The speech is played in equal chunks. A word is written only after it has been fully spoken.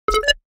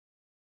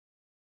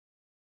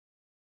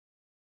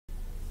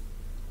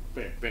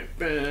Bam, bam,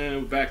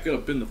 bam. Back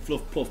up in the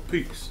Fluff-Puff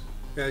Peaks.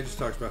 Yeah, he just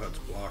talks about how it's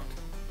blocked.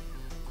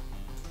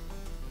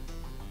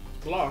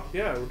 It's blocked.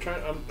 Yeah, we're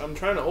trying. I'm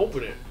trying to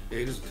open it. Yeah,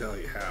 he doesn't tell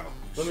you how.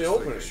 Let me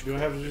open it. Do I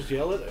have to just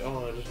yell it?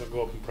 Oh, I just have to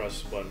go up and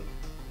press the button.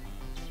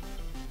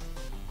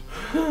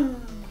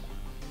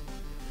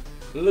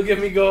 Look at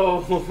me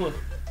go.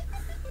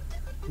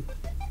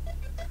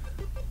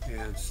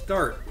 And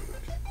start.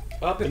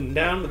 Up and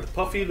down with the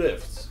Puffy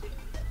Lifts.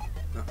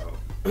 Uh-oh.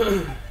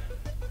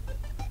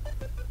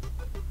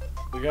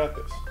 We got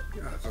this.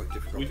 Yeah, it's only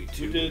difficulty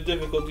 2. We did a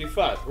difficulty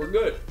 5. We're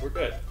good. We're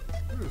good.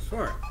 That's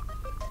fine.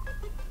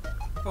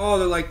 Oh,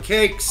 they're like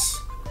cakes.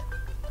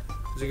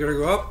 Is it gonna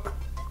go up?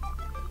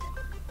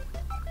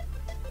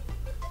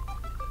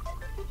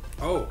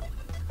 Oh.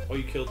 Oh,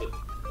 you killed it.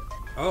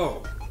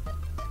 Oh.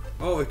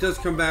 Oh, it does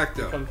come back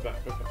though. It comes back.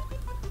 Okay.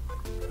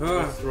 Huh.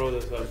 Let's throw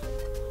this up.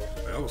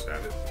 I almost had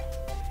it.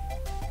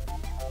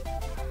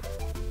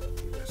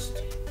 You missed.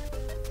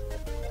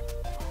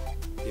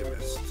 You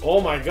missed. Oh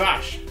my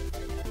gosh.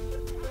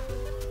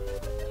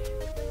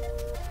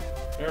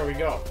 There we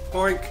go.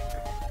 Boink.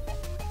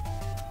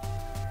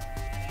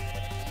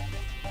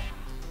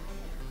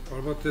 What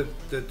about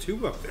the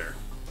tube up there?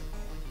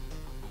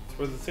 That's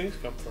where the things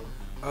come from.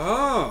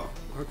 Oh.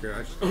 Okay,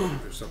 I just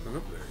thought there's something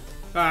up there.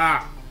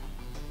 Ah.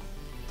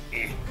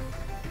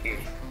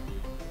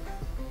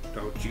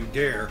 Don't you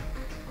dare.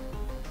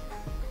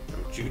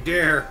 Don't you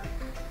dare.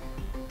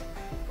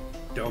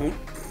 Don't.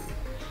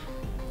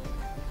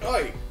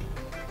 Oi!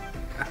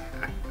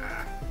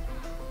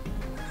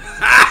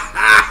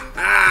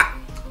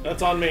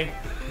 That's on me.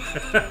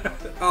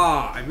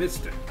 Ah, I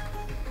missed it.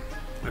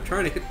 I'm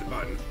trying to hit the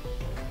button.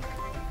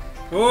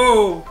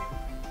 Oh!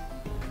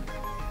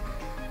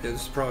 Yeah,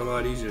 this is probably a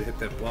lot easier to hit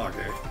that block,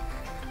 eh?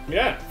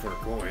 Yeah. For a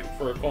coin.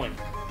 For a coin.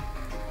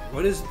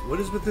 What is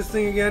with this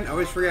thing again? I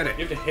always forget it.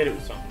 You have to hit it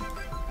with something.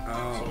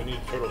 Oh. So we need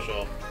a turtle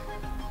shell.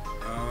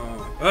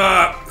 Oh.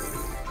 Ah!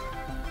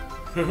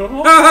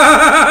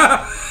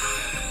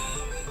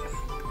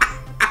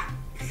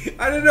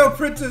 I didn't know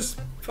Princess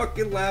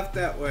fucking laughed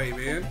that way,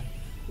 man.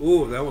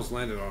 Ooh, that almost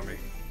landed on me.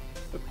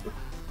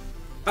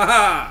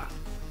 Haha!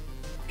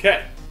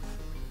 Okay.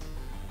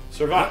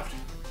 Survived.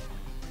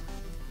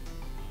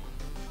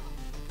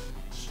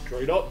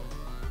 Straight up.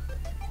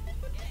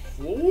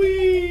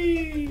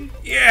 Whee!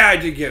 Yeah, I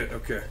did get it.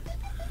 Okay.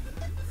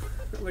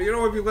 Like, you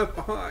don't want to be left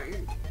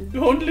behind.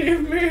 Don't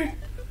leave me.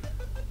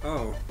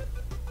 Oh.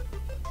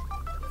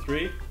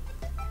 3,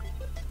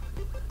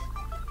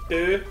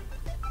 2,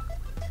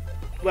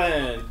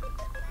 1.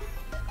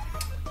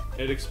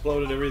 It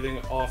exploded everything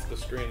off the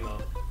screen,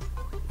 though.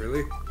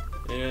 Really?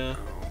 Yeah.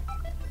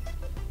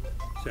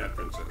 Oh. Sad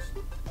princess.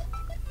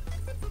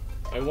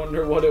 I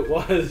wonder what it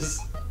was.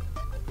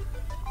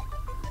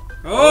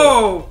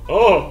 Oh!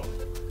 Oh!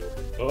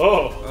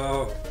 Oh!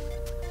 Oh.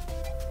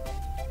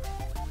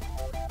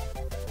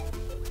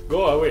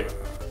 Go away.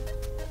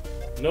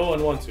 No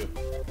one wants you.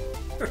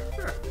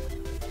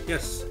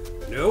 Yes.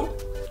 No.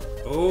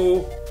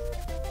 Oh.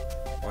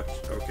 Watch.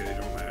 Okay, they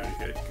don't land.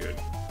 Okay, good.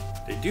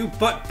 They do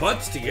butt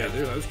butts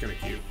together. That was kind of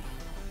cute.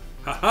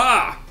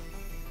 Haha!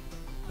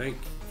 Thank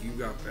you.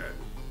 Got that.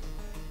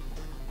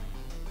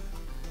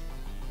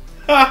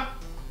 Ha!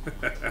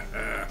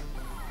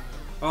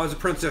 Oh, it's a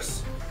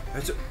princess.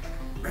 It's a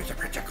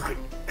princess coin.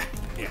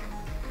 Yeah.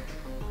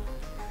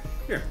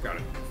 Here, got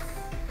it.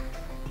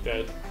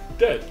 Dead.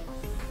 Dead.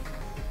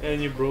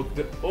 And you broke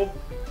the... Oh!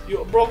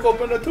 You broke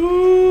open the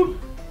tube!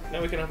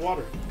 Now we can have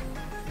water.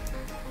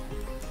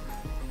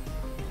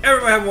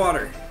 Everybody have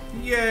water.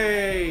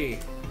 Yay!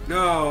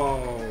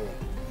 No.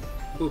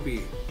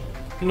 Poopy.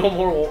 No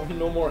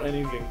more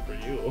anything for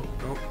you.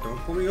 Don't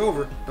pull me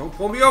over. Don't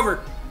pull me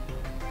over.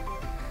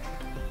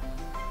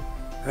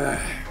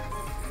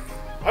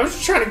 I was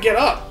just trying to get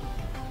up.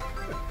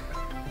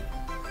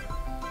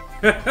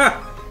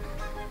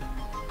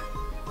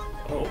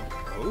 Oh.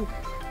 Oh.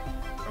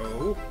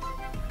 Oh.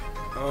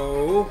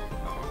 Oh.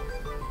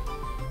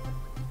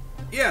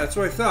 Yeah, that's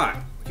what I thought.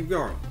 Keep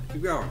going.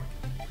 Keep going.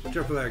 Watch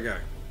out for that guy.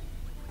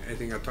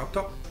 Anything on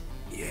top?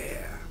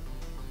 Yeah.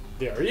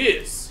 There he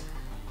is.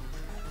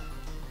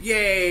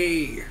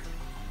 Yay!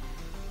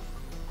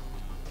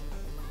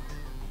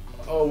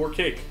 Oh, we're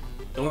cake.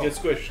 Don't get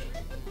squished.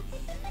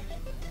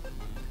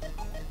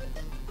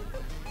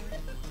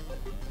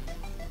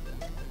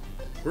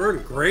 We're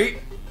in great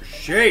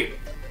shape.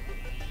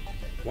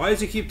 Why does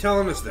he keep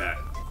telling us that?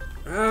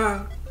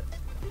 No,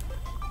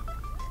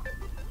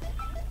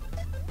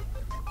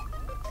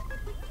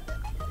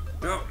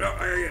 I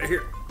gotta get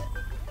here.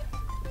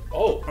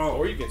 Oh,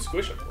 or you can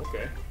squish him.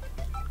 Okay.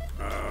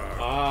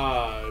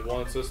 Uh, It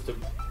wants us to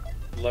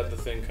let the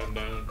thing come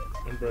down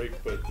and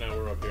break, but now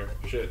we're up here.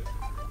 Shit.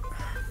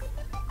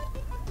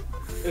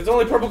 It's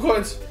only purple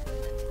coins.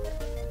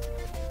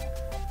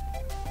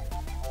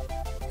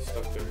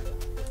 Stuck there.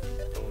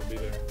 Don't want to be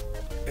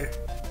there.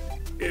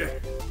 Yeah.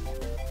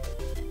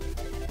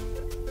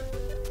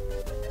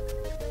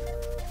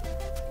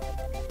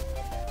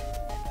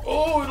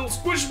 Oh, it'll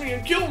squish me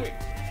and kill me.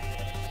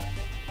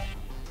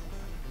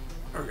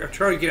 I'm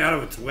trying to get out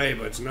of its way,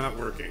 but it's not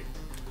working.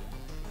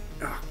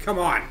 Oh, come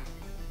on.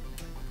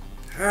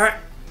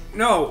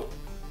 No.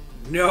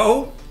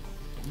 No.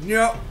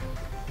 No.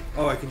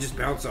 Oh, I can just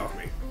bounce off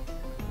me.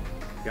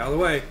 Get out of the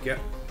way. Get.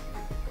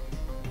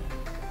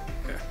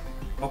 Yeah.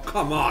 Oh,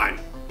 come on.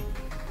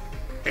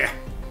 Yeah.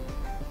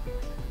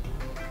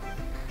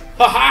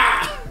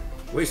 Ha-ha!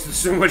 Wasted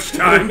so much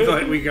time,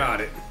 but we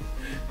got it.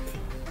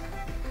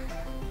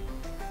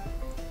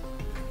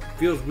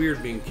 Feels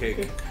weird being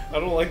cake. I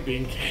don't like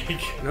being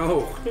cake.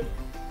 No.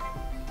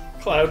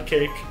 Cloud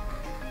cake.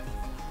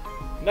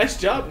 Nice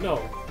job.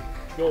 No.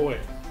 Go away.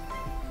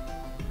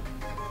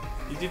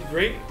 You did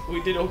great.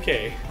 We did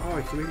okay. Oh,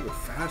 I can make it go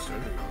faster. I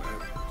didn't know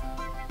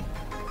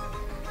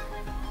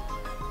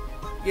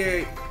that.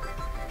 Yay.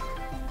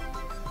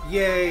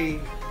 Yay.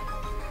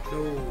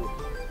 No.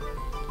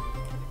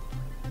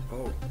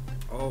 Oh.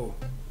 Oh.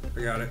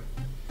 I got it.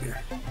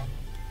 Yeah.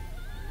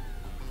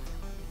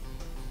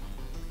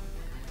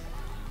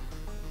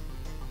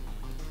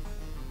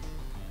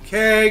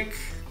 Cake.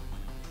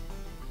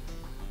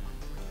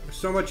 There's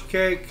so much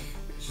cake.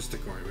 It's just a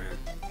coin, man.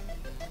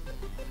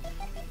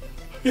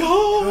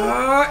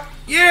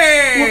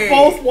 Yay! We're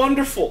both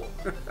wonderful.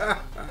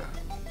 That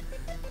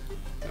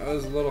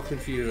was a little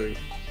confusing.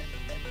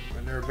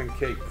 I've never been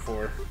cake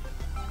before.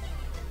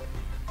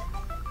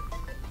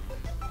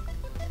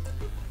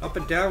 Up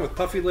and down with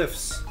Puffy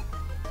Lifts.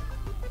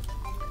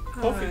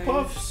 Puffy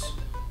Puffs.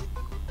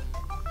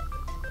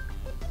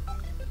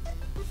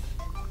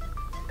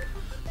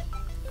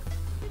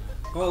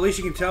 Well, at least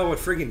you can tell what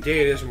friggin'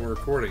 day it is when we're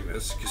recording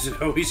this, because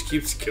it always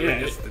keeps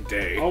giving us the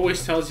day.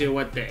 Always tells you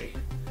what day.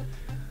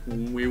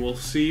 We will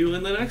see you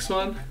in the next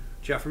one.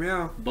 Ciao for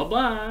meow.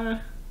 Bye-bye.